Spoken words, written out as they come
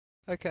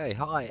Okay,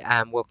 hi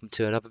and welcome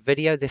to another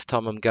video. This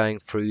time I'm going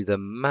through the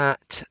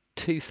MAT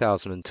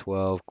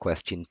 2012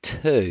 question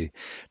 2.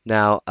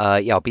 Now,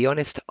 yeah, I'll be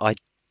honest, I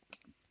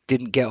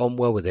didn't get on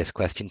well with this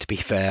question, to be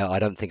fair. I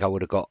don't think I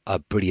would have got a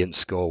brilliant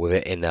score with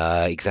it in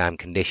exam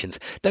conditions.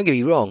 Don't get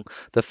me wrong,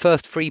 the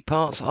first three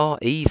parts are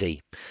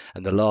easy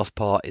and the last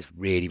part is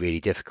really, really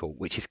difficult,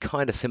 which is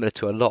kind of similar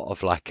to a lot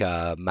of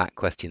MAT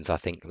questions. I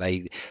think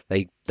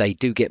they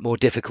do get more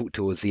difficult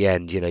towards the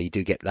end. You know, you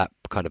do get that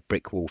kind of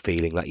brick wall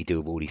feeling like you do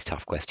with all these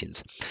tough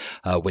questions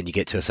when you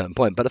get to a certain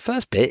point. But the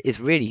first bit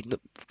is really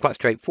quite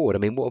straightforward. I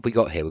mean, what have we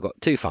got here? We've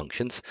got two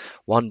functions.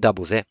 One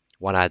doubles it,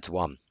 one adds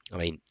one. I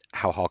mean,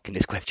 how hard can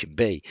this question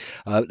be?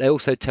 They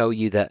also tell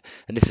you that,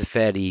 and this is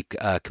fairly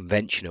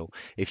conventional,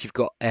 if you've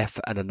got f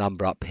and a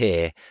number up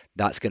here,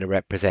 that's going to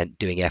represent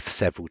doing f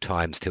several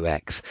times to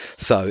x.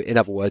 So in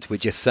other words, we're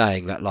just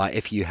saying that, like,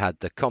 if you had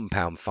the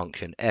compound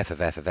function f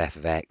of f of f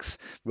of x,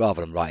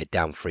 rather than write it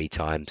down three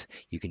times,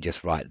 you can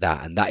just write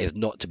that. And that is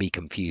not to be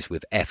confused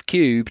with f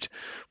cubed,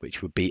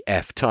 which would be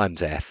f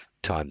times f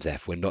times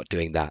f. We're not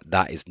doing that.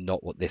 That is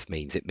not what this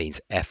means. It means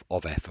f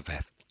of f of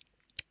f.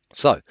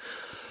 So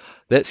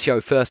let's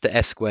show first that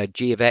f squared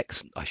g of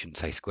x, I shouldn't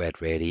say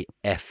squared really,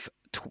 f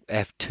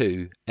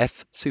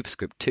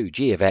superscript 2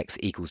 g of x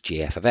equals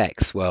gf of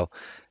x. Well,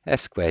 f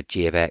squared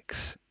g of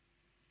x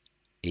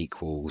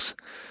equals,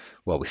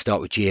 well, we start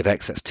with g of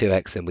x, that's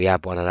 2x, and we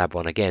add 1 and add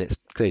 1 again. It's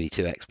clearly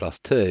 2x plus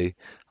 2.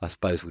 I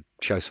suppose would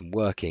show some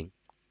working.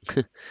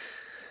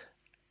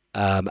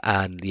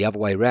 And the other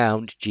way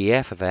around,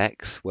 gf of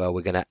x, well,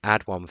 we're going to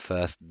add 1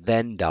 first,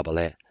 then double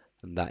it,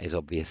 and that is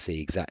obviously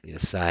exactly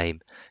the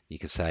same. You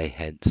can say,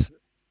 hence,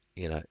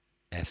 you know,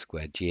 f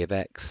squared g of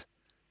x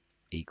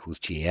equals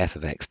gf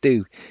of x.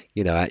 Do,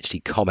 you know,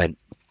 actually comment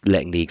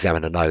letting the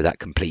examiner know that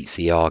completes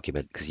the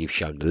argument, because you've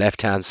shown the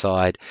left hand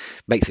side.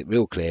 Makes it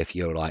real clear if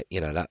you're like,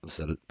 you know, that was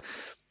a,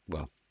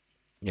 well,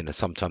 you know,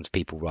 sometimes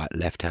people write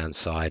left hand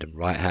side and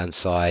right hand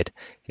side.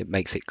 It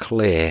makes it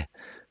clear,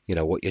 you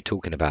know, what you're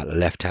talking about, the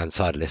left hand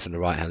side of this and the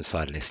right hand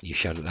side of this, and you've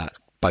shown that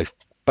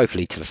both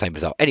lead to the same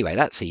result. Anyway,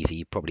 that's easy.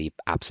 You're probably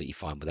absolutely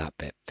fine with that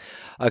bit.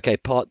 Okay,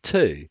 part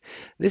two.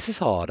 This is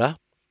harder.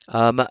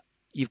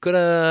 You've got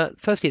to,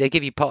 firstly, they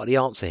give you part of the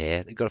answer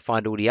here. You've got to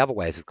find all the other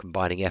ways of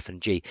combining f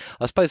and g.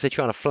 I suppose they're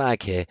trying to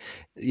flag here,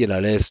 you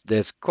know,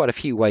 there's quite a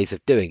few ways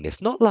of doing this.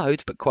 Not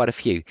loads, but quite a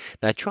few.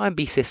 Now, try and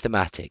be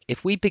systematic.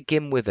 If we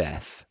begin with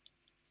f,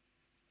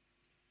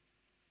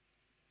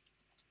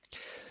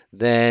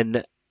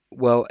 then,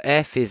 well,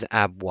 f is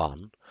ab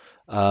 1.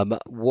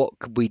 What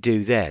could we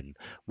do then?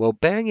 Well,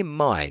 bearing in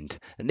mind,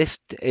 and this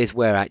is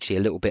where actually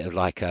a little bit of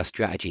like a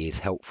strategy is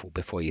helpful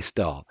before you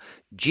start,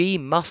 g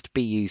must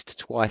be used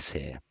twice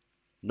here.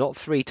 Not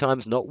three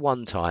times, not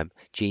one time.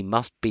 G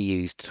must be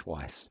used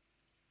twice.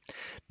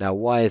 Now,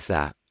 why is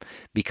that?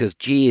 Because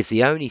g is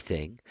the only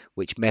thing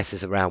which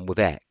messes around with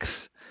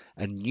x,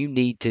 and you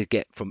need to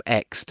get from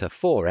x to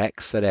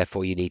 4x, so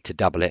therefore you need to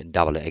double it and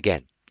double it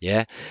again.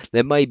 Yeah,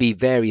 there may be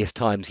various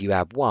times you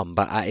add 1,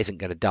 but that isn't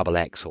going to double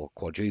x or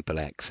quadruple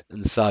x,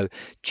 and so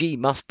g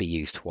must be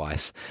used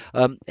twice.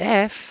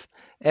 F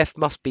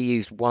must be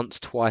used once,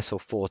 twice,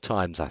 or 4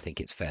 times, I think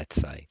it's fair to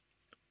say.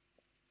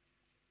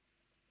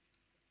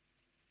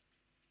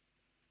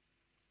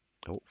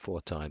 Oh, 4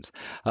 times.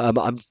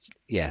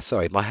 Yeah,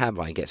 sorry, my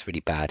handwriting gets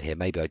really bad here.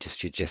 Maybe I just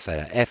should just say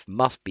that f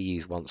must be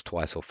used once,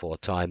 twice, or 4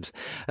 times,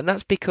 and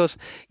that's because,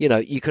 you know,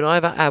 you can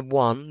either add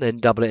 1, then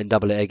double it and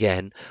double it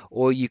again,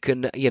 or you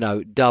can, you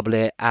know, double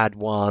it, add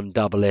 1,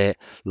 double it,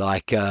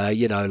 like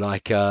you know,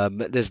 like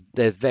there's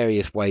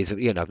various ways of,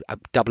 you know,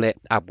 double it,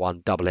 add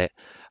 1, double it.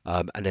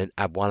 And then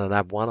add 1 and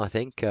add 1, I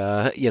think.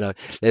 You know,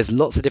 there's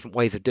lots of different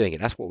ways of doing it.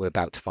 That's what we're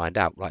about to find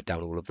out. Write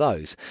down all of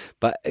those.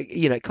 But,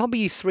 you know, it can't be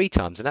used 3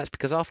 times, and that's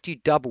because after you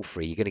double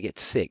 3, you're going to get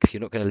to 6.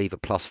 You're not going to leave a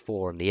plus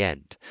 4 on the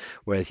end.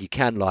 Whereas you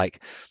can,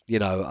 like, you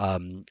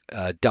know,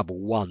 double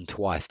 1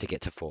 twice to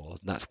get to 4.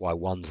 And that's why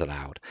 1's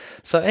allowed.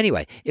 So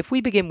anyway, if we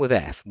begin with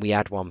f, we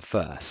add 1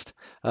 first.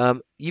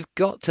 You've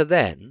got to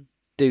then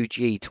do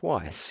g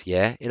twice,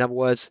 yeah? In other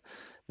words,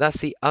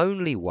 that's the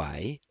only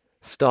way,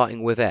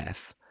 starting with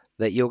f,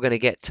 that you're going to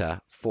get to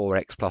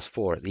 4x plus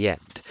 4 at the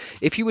end.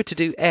 If you were to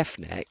do f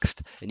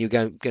next, and you're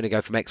going to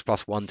go from x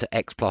plus 1 to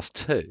x plus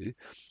 2,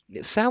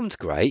 it sounds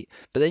great,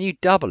 but then you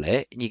double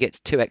it, and you get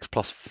to 2x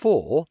plus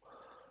 4,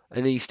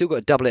 and then you still got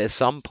to double it at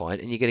some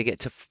point, and you're going to get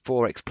to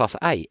 4x plus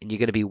 8, and you're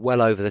going to be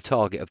well over the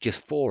target of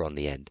just 4 on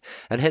the end.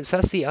 And hence,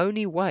 that's the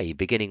only way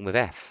beginning with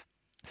f.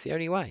 It's the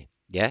only way,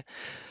 yeah?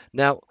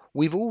 Now,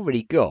 we've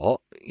already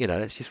got, you know,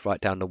 let's just write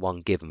down the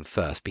one given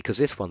first, because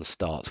this one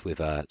starts with,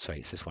 sorry,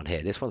 it's this one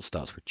here. This one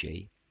starts with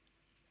g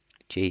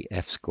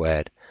f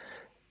squared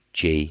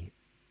g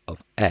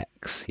of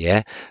x,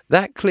 yeah?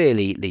 That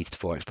clearly leads to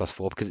 4x plus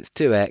 4 because it's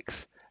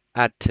 2x,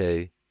 add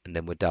 2, and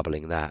then we're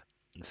doubling that.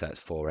 And so that's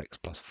 4x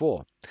plus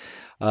 4.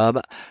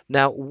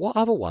 Now, what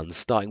other ones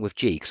starting with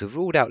g? Because we've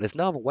ruled out there's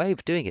no other way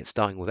of doing it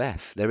starting with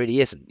f. There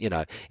really isn't. You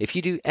know, if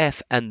you do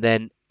f and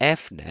then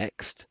f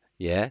next,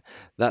 Yeah,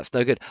 that's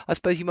no good. I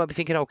suppose you might be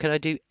thinking, oh, can I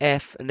do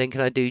F and then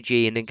can I do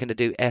G and then can I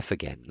do F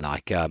again?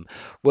 Like,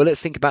 well,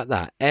 let's think about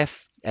that.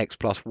 F, x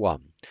plus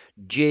 1.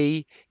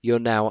 G, you're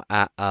now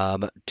at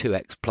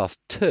 2x plus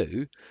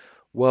 2.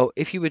 Well,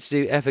 if you were to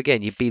do F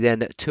again, you'd be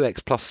then at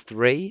 2x plus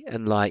 3,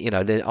 and like,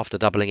 then after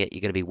doubling it,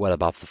 you're going to be well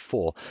above the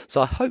 4.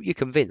 So I hope you're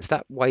convinced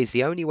that way is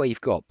the only way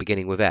you've got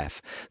beginning with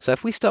F. So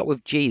if we start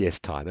with G this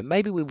time, and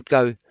maybe we would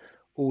go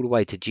all the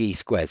way to G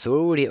squared, so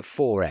we're already at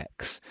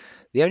 4x.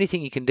 The only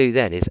thing you can do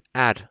then is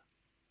add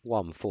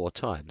 1 4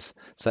 times.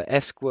 So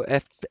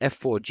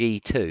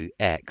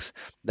F4G2x,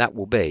 that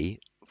will be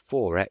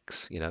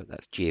 4x,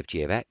 that's G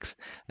of x,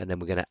 and then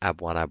we're going to add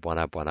 1, add 1,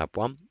 add 1, add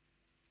 1.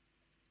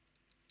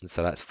 And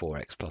so that's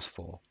 4x plus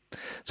 4.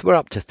 So we're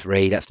up to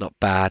 3, that's not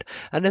bad.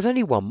 And there's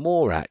only one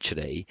more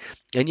actually.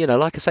 And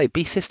like I say,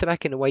 be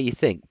systematic in the way you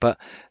think, but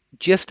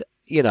just,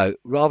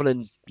 rather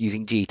than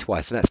using G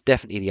twice, and that's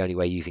definitely the only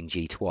way using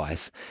G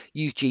twice,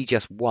 use G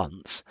just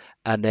once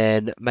and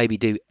then maybe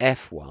do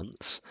F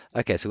once.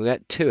 Okay, so we're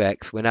at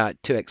 2x, we're now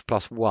at 2x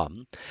plus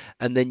 1,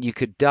 and then you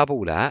could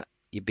double that.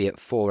 You'd be at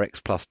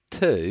 4x plus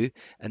 2,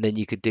 and then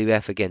you could do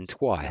F again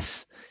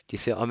twice. Do you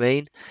see what I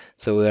mean?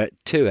 So we're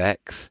at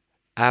 2x,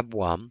 add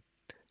 1,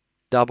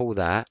 double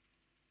that,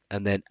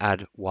 and then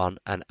add 1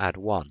 and add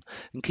 1.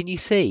 And can you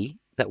see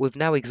that we've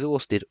now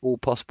exhausted all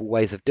possible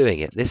ways of doing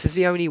it? This is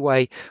the only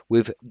way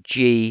with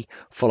G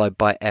followed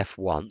by F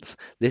once.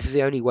 This is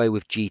the only way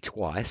with G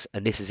twice.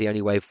 And this is the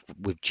only way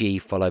with G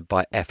followed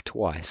by F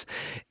twice.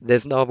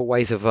 There's no other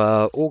ways of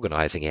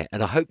organizing it.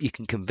 And I hope you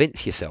can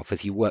convince yourself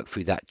as you work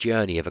through that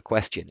journey of a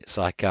question. It's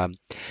like,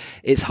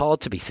 it's hard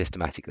to be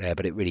systematic there,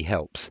 but it really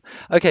helps.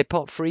 Okay,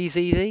 part 3 is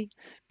easy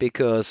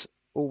because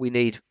all we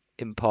need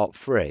in part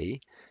 3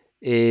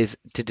 is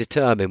to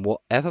determine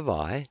what f of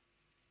I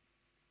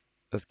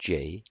of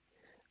G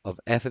of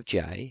f of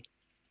J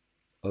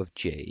of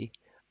G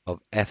of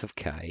f of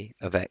K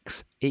of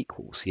X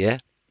equals, yeah?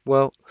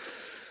 Well,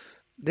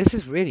 this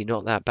is really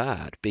not that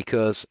bad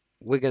because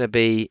we're going to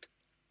be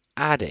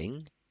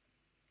adding,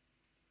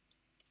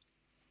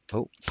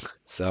 oh,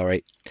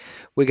 sorry,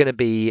 we're going to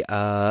be,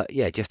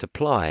 just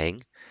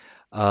applying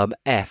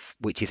f,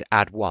 which is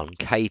add 1,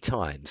 k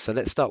times. So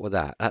let's start with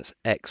that. That's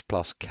x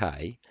plus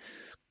k.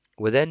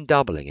 We're then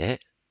doubling it.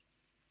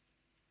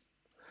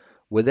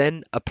 We're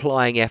then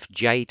applying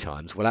fj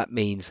times. Well, that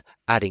means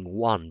adding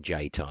 1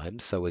 j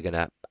times. So we're going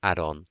to add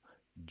on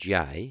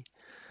j,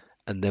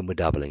 and then we're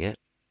doubling it.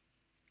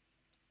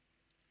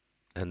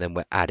 And then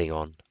we're adding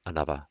on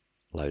another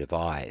load of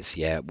i's.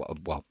 Yeah,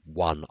 well,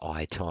 1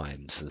 I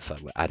times. And so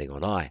we're adding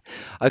on I.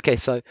 Okay,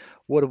 so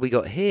what have we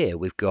got here?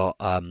 We've got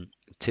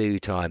 2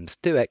 times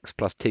 2x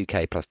plus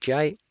 2k plus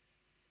j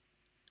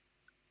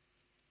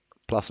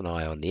plus an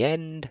I on the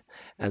end.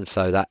 And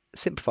so that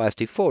simplifies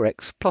to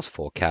 4x plus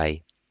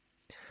 4k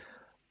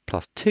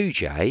plus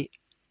 2j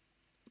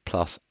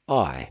plus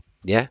I.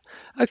 Yeah.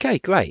 Okay,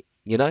 great.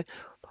 I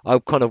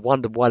kind of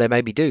wondered why they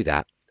made me do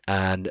that.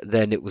 And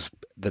then it was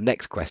the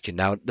next question.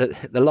 Now,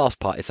 the last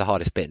part is the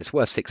hardest bit. And it's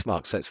worth 6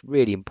 marks, so it's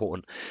really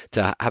important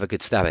to have a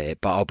good stab at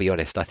it. But I'll be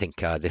honest, I think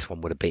this one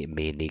would have beaten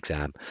me in the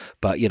exam.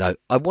 But,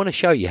 I want to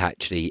show you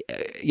actually,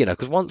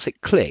 because once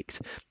it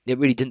clicked, it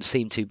really didn't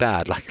seem too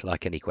bad,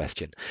 like any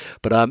question.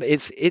 But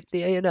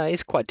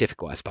it's quite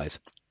difficult, I suppose.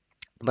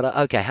 But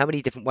okay, how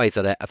many different ways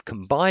are there of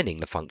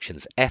combining the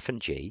functions f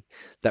and g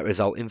that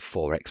result in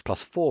 4x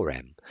plus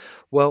 4m?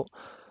 Well,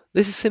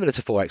 this is similar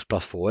to 4x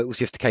plus 4. It was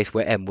just a case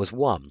where m was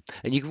 1.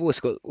 And you've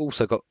also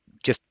got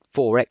just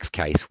 4x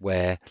case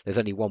where there's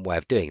only one way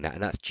of doing that,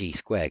 and that's g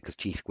squared, because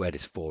g squared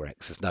is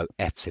 4x. There's no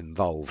f's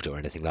involved or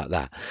anything like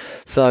that.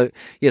 So,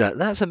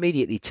 that's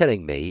immediately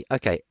telling me,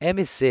 okay, m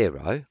is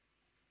 0.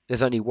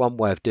 There's only one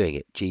way of doing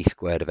it. G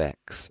squared of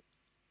x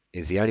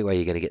is the only way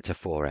you're going to get to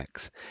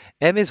 4x.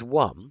 M is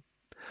 1.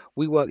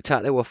 We worked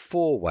out there were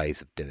 4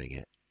 ways of doing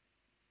it.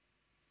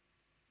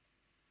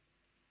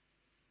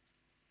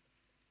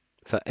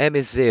 So m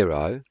is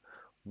 0,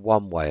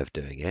 one way of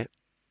doing it.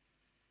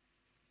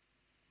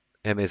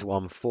 M is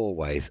 1, 4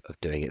 ways of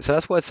doing it. So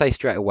that's what I'd say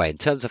straight away. In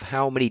terms of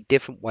how many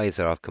different ways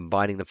there are of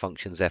combining the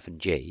functions f and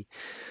g,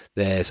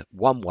 there's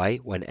one way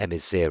when m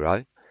is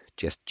 0,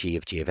 just g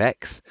of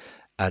x.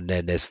 And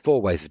then there's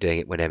 4 ways of doing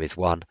it when m is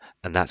 1,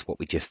 and that's what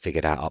we just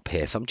figured out up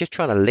here. So I'm just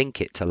trying to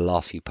link it to the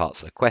last few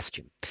parts of the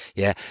question,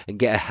 yeah, and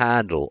get a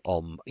handle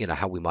on,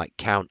 how we might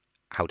count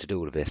how to do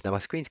all of this. Now my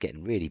screen's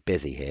getting really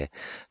busy here.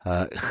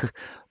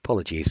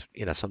 Apologies,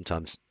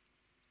 sometimes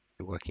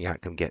working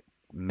out can get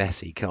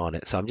messy, can't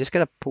it? So I'm just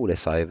going to pull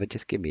this over.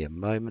 Just give me a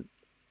moment.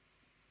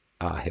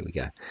 Here we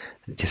go.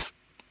 It just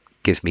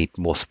gives me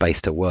more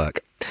space to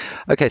work.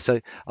 Okay, so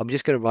I'm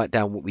just going to write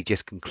down what we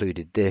just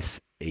concluded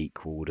this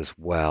equaled as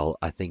well.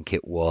 I think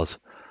it was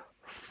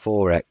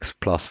 4x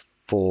plus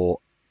 4k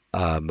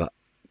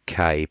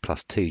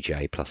plus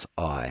 2j plus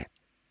I.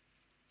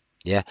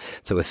 Yeah,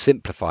 so we've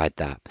simplified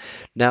that.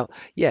 Now,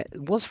 yeah,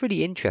 what's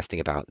really interesting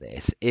about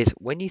this is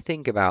when you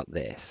think about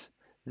this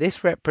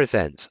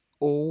represents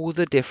all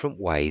the different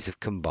ways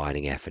of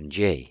combining f and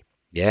g.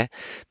 Yeah,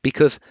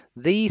 because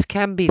these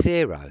can be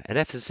 0, and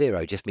f of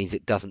 0 just means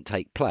it doesn't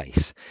take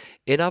place.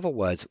 In other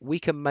words, we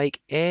can make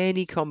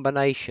any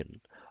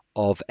combination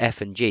of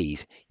f and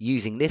g's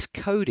using this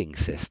coding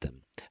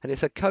system. And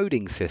it's a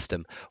coding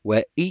system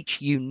where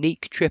each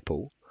unique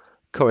triple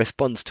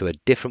corresponds to a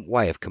different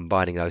way of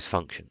combining those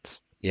functions.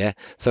 Yeah,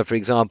 so for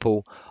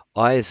example,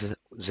 I is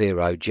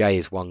 0, j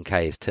is 1,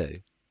 k is 2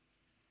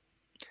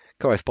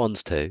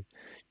 corresponds to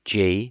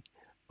g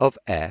of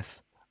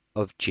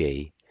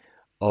g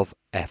of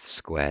f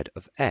squared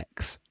of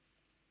x.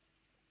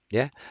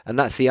 Yeah, and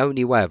that's the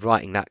only way of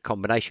writing that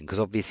combination, because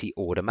obviously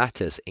order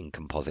matters in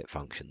composite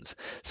functions.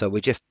 So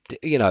we're just,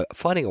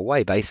 finding a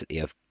way basically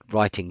of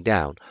writing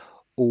down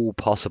all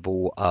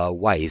possible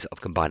ways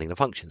of combining the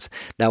functions.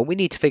 Now we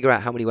need to figure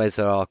out how many ways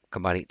there are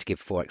combining it to give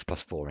 4x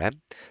plus 4m.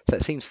 So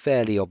it seems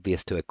fairly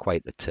obvious to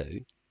equate the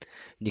two.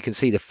 And you can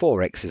see the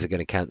 4x's are going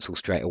to cancel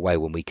straight away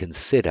when we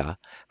consider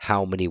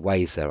how many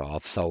ways there are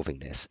of solving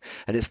this.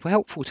 And it's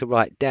helpful to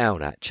write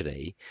down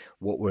actually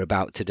what we're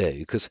about to do,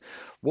 because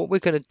what we're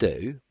going to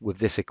do with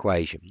this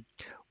equation,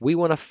 we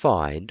want to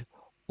find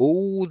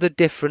all the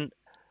different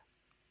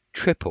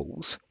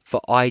triples for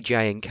I,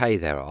 j and k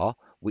there are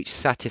which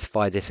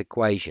satisfy this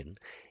equation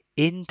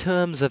in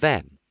terms of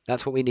m.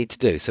 That's what we need to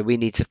do. So we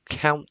need to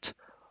count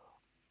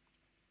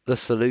the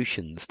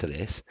solutions to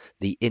this,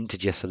 the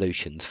integer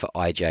solutions for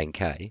I, j and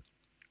k,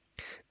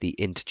 the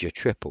integer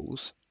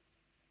triples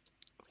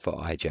for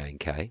I, j, and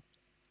k.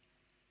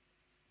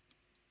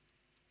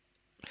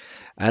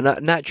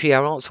 And naturally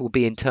our answer will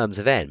be in terms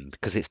of n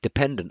because it's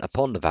dependent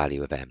upon the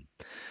value of m,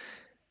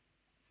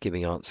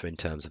 giving answer in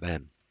terms of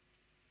m.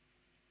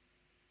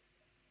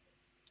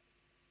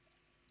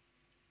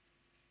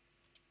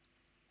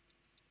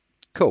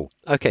 Cool.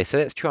 Okay, so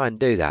let's try and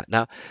do that.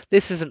 Now,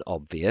 this isn't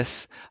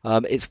obvious.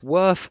 It's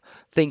worth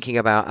thinking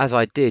about, as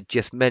I did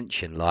just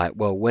mention, like,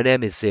 well, when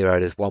m is 0,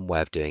 there's one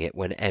way of doing it.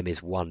 When m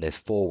is 1, there's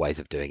 4 ways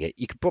of doing it.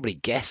 You could probably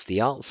guess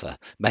the answer,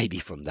 maybe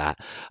from that.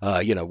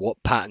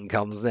 What pattern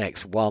comes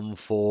next? 1,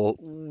 4,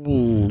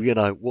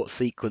 ooh, what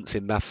sequence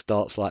in math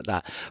starts like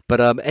that?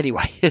 But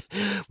anyway,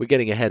 we're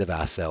getting ahead of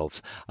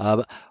ourselves.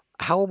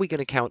 How are we going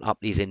to count up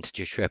these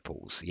integer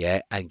triples,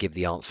 yeah, and give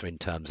the answer in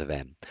terms of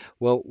m?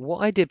 Well, what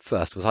I did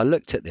first was I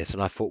looked at this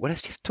and I thought, well,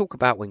 let's just talk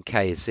about when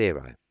k is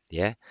 0,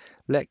 yeah?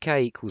 Let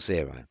k equal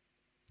 0,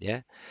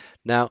 yeah?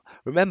 Now,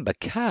 remember,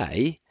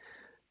 k,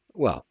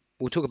 well,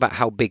 we'll talk about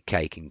how big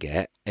k can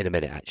get in a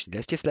minute, actually.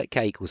 Let's just let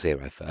k equal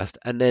 0 first.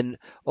 And then,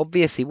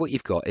 obviously, what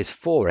you've got is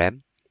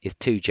 4m is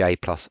 2j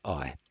plus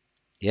I,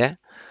 yeah?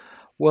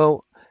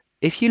 Well,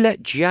 if you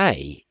let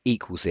j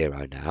equal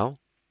 0 now,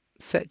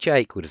 set j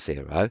equal to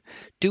 0,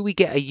 do we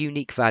get a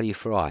unique value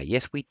for I?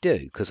 Yes, we do,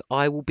 because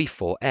I will be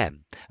 4m.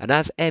 And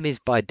as m is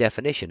by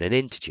definition an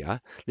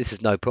integer, this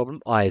is no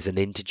problem. I is an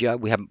integer.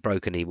 We haven't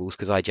broken any rules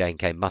because I, j, and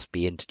k must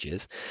be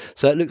integers.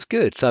 So it looks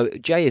good. So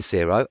j is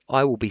 0.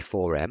 I will be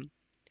 4m.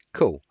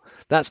 Cool.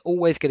 That's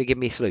always going to give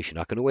me a solution.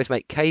 I can always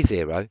make k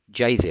 0,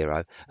 j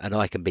 0, and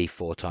I can be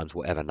 4 times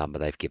whatever number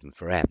they've given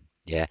for m.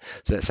 Yeah,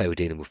 so let's say we're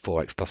dealing with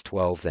 4x plus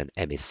 12, then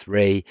m is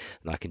 3,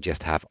 and I can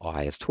just have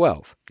I as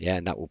 12. Yeah,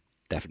 and that will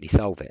definitely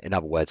solve it. In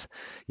other words,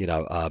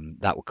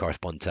 that would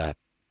correspond to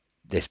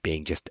this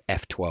being just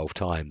f12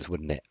 times,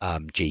 wouldn't it?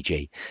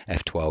 GG,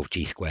 f12,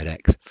 g squared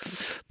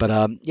x.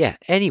 But yeah,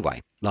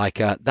 anyway,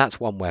 that's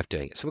one way of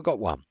doing it. So we've got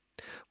one.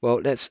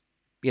 Well, let's,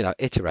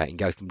 iterate and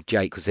go from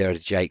j equals 0 to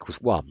j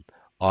equals 1.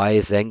 I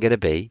is then going to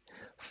be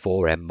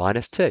 4m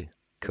minus 2.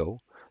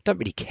 Cool. Don't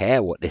really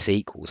care what this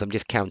equals. I'm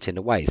just counting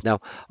the ways.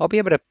 Now, I'll be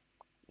able to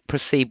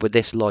proceed with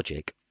this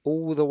logic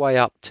all the way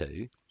up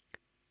to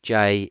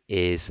j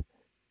is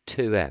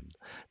 2m.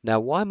 Now,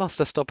 why must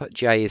I stop at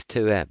j is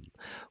 2m?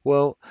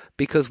 Well,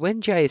 because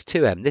when j is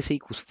 2m, this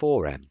equals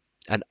 4m,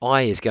 and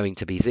I is going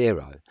to be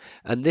 0.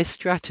 And this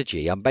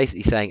strategy, I'm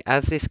basically saying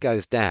as this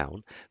goes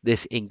down,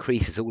 this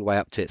increases all the way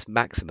up to its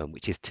maximum,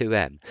 which is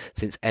 2m,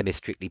 since m is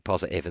strictly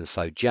positive, and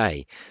so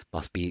j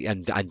must be,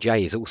 and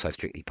j is also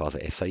strictly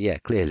positive. So yeah,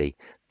 clearly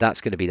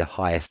that's going to be the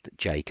highest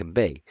j can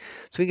be.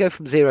 So we go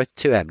from 0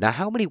 to 2m. Now,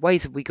 how many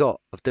ways have we got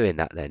of doing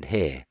that then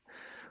here?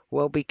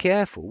 Well, be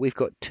careful. We've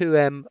got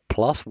 2m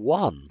plus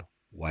 1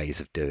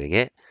 ways of doing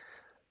it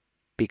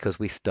because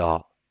we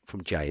start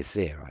from j is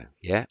 0,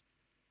 yeah?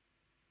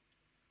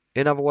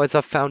 In other words,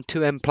 I've found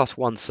 2m plus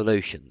 1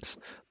 solutions,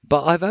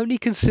 but I've only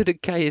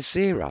considered k as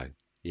 0,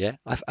 yeah?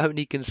 I've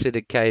only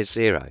considered k as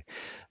 0.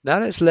 Now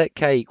let's let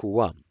k equal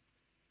 1,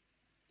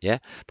 yeah?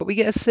 But we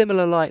get a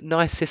similar,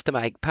 nice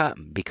systematic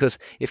pattern because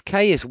if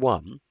k is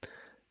 1,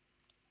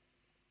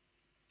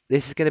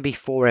 this is going to be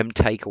 4m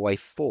take away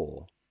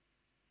 4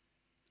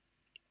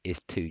 is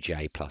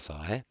 2j plus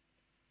I.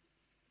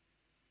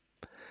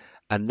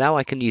 And now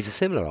I can use a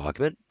similar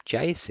argument.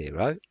 J is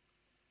 0.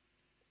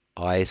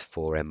 I is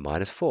 4m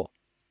minus 4.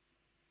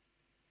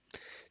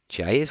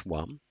 J is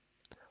 1.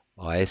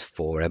 I is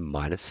 4m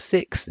minus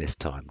 6 this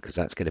time because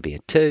that's going to be a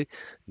 2.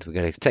 So we're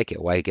going to take it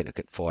away, get look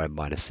at 4m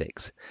minus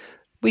 6.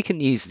 We can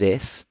use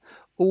this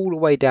all the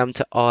way down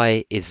to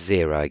I is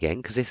 0 again,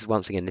 because this is,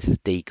 once again, this is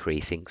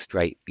decreasing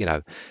straight,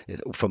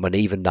 from an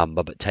even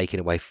number, but taking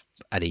away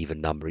an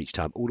even number each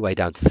time, all the way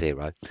down to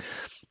 0.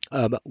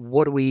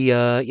 What do we,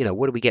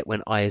 what do we get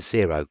when I is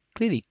 0?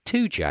 Clearly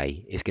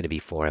 2j is going to be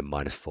 4m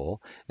minus 4.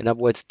 In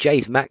other words,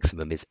 j's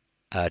maximum is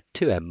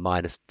 2m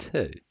minus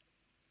 2.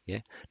 Yeah,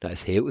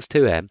 notice here it was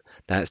 2m,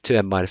 now it's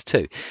 2m minus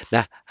 2.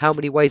 Now, how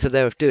many ways are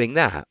there of doing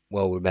that?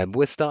 Well, remember,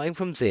 we're starting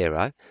from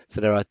 0, so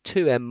there are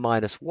 2m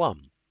minus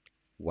 1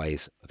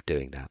 ways of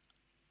doing that.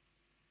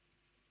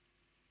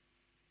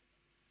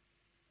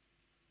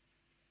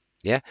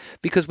 Yeah,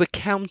 because we're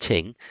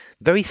counting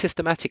very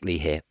systematically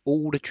here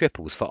all the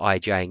triples for I,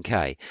 j, and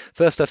k.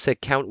 First, I've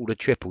said count all the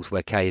triples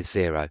where k is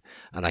 0,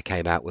 and I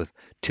came out with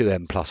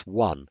 2m plus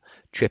 1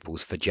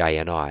 triples for j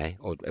and I,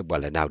 or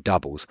well, they're now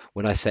doubles.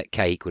 When I set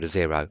k equal to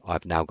 0,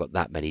 I've now got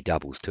that many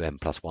doubles, 2m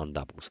plus 1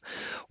 doubles.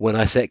 When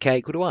I set k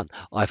equal to 1,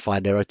 I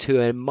find there are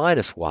 2m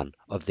minus 1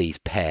 of these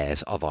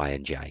pairs of I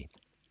and j.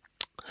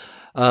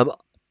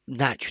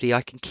 Naturally,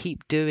 I can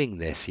keep doing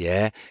this,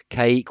 yeah?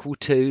 K equal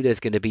 2, there's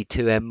going to be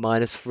 2m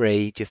minus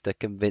 3. Just to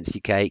convince you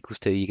k equals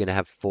 2, you're going to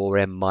have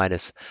 4m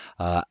minus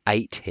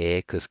 8 here,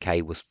 because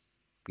k was,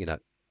 if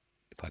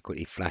I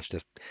quickly flash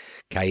this,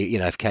 k,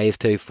 if k is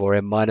 2,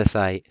 4m minus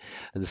 8.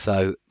 And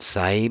so,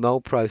 same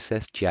old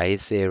process, j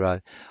is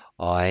 0,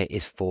 I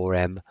is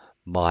 4m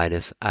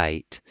minus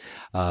 8.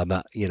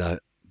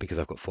 Because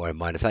I've got 4m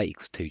minus 8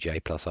 equals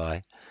 2j plus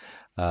I.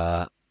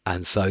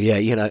 And so,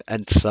 yeah,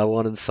 and so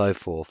on and so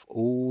forth,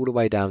 all the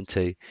way down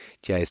to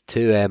j is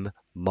 2m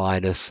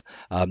minus,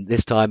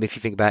 this time, if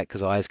you think about it,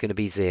 because I is going to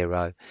be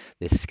 0,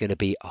 this is going to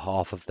be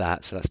half of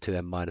that, so that's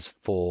 2m minus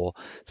 4,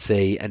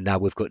 see, and now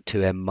we've got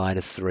 2m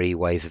minus 3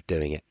 ways of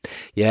doing it,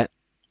 yeah,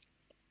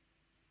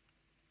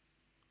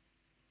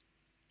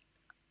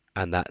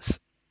 and that's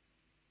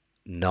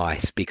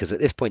nice, because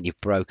at this point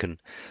you've broken,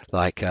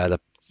 like,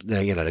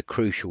 the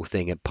crucial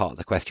thing and part of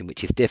the question,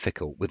 which is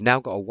difficult. We've now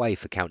got a way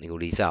for counting all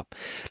these up.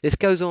 This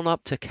goes on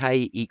up to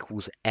k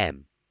equals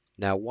m.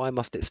 Now, why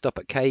must it stop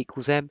at k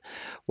equals m?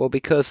 Well,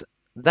 because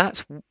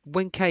that's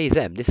when k is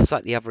m. This is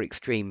like the other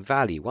extreme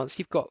value. Once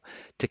you've got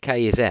to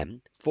k is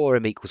m,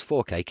 4m equals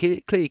 4k.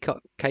 Clearly,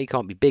 k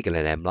can't be bigger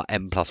than m, like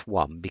m plus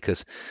 1,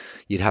 because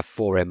you'd have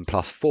 4m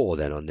plus 4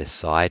 then on this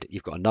side.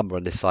 You've got a number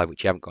on this side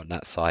which you haven't got on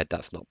that side.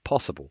 That's not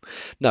possible.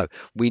 No,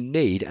 we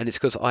need, and it's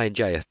because I and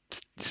j are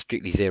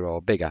strictly 0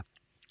 or bigger.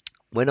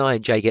 When I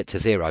and j get to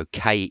 0,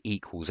 k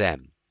equals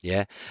m.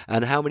 Yeah,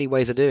 and how many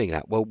ways of doing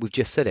that? Well, we've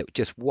just said it,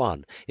 just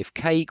one. If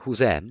k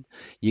equals m,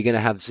 you're going to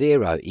have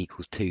 0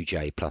 equals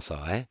 2j plus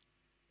I.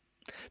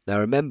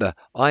 Now remember,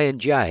 I and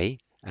j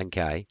and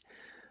k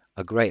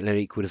are greater than or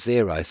equal to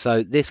 0.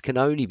 So this can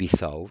only be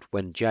solved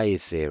when j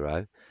is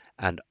 0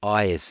 and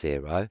I is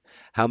 0.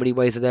 How many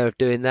ways are there of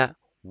doing that?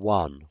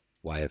 One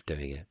way of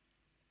doing it.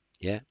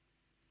 Yeah.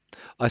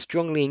 I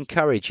strongly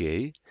encourage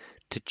you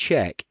to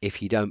check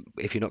if you're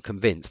not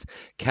convinced,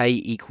 k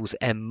equals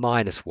m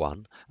minus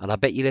 1, and I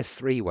bet you there's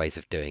 3 ways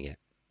of doing it.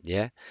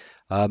 Yeah.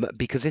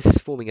 Because this is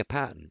forming a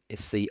pattern.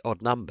 It's the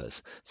odd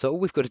numbers. So all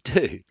we've got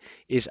to do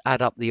is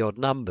add up the odd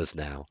numbers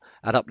now.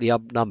 Add up the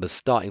odd numbers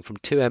starting from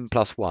 2m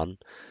plus 1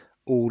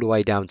 all the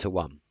way down to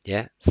 1.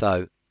 Yeah,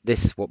 so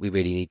this is what we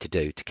really need to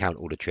do to count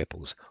all the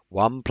triples.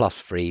 1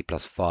 plus 3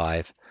 plus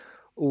 5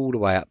 all the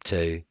way up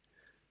to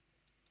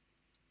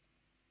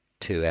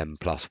 2m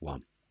plus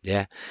 1.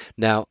 Yeah,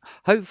 now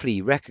hopefully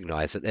you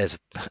recognize that there's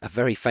a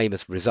very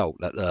famous result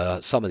that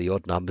the sum of the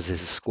odd numbers is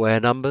the square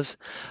numbers.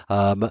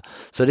 So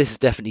this is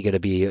definitely going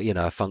to be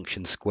a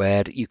function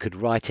squared. You could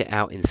write it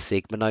out in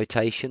sigma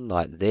notation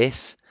like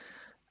this.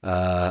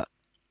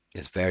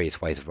 There's various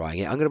ways of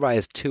writing it. I'm going to write it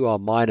as 2r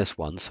minus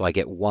 1, so I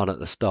get 1 at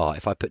the start.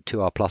 If I put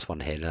 2r plus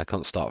 1 here, then I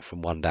can't start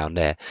from 1 down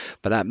there.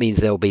 But that means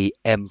there'll be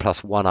m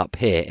plus 1 up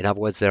here. In other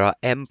words, there are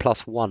m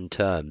plus 1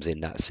 terms in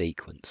that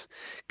sequence.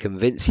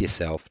 Convince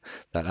yourself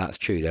that that's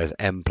true. There's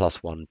m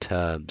plus 1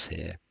 terms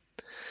here.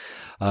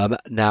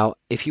 Now,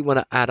 if you want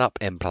to add up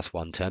m plus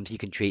 1 terms, you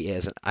can treat it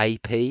as an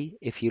AP,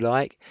 if you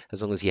like,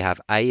 as long as you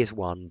have a is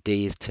 1,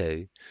 d is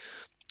 2,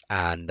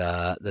 and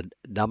the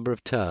number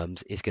of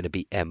terms is going to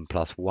be m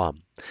plus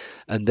 1.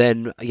 And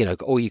then,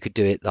 or you could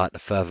do it like the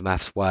further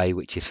maths way,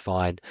 which is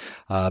fine.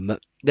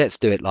 Let's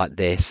do it like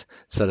this.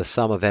 So the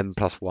sum of m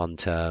plus 1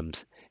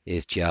 terms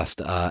is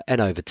just n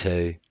over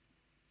 2,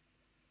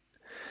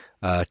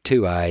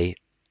 2a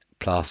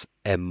plus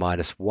m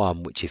minus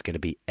 1, which is going to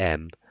be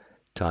m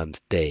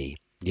times d.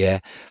 Yeah,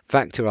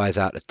 factorize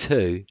out the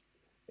 2.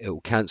 It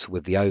will cancel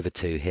with the over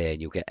 2 here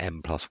and you'll get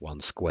m plus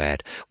 1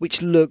 squared,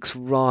 which looks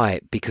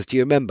right, because do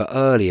you remember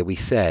earlier we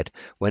said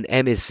when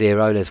m is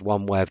 0 there's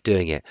one way of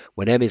doing it,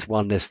 when m is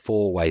 1 there's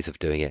 4 ways of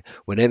doing it,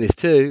 when m is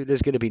 2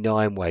 there's going to be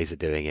 9 ways of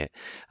doing it,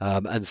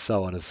 and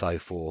so on and so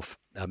forth.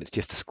 It's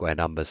just the square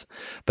numbers.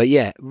 But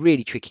yeah,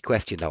 really tricky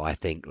question though. I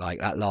think like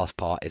that last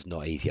part is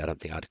not easy. I don't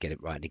think I'd get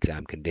it right in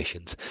exam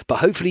conditions, but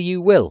hopefully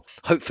you will.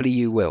 Hopefully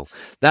you will.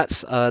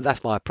 That's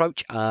my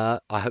approach. I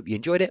hope you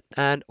enjoyed it,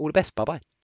 and all the best. Bye bye.